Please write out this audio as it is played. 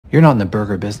You're not in the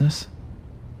burger business.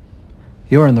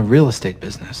 You're in the real estate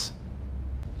business.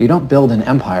 You don't build an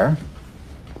empire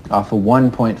off a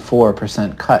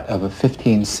 1.4% cut of a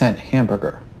 15-cent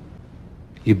hamburger.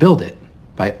 You build it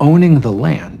by owning the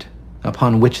land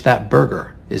upon which that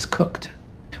burger is cooked.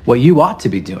 What you ought to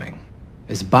be doing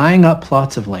is buying up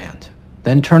plots of land,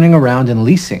 then turning around and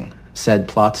leasing said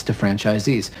plots to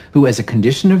franchisees who, as a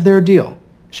condition of their deal,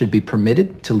 should be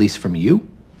permitted to lease from you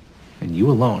and you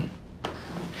alone.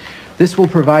 This will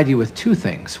provide you with two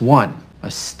things. One,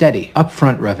 a steady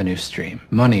upfront revenue stream.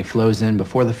 Money flows in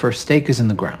before the first stake is in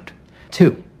the ground.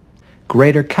 Two,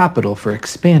 greater capital for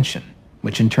expansion,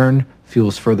 which in turn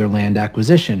fuels further land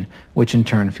acquisition, which in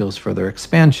turn fuels further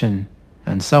expansion,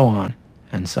 and so on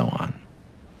and so on.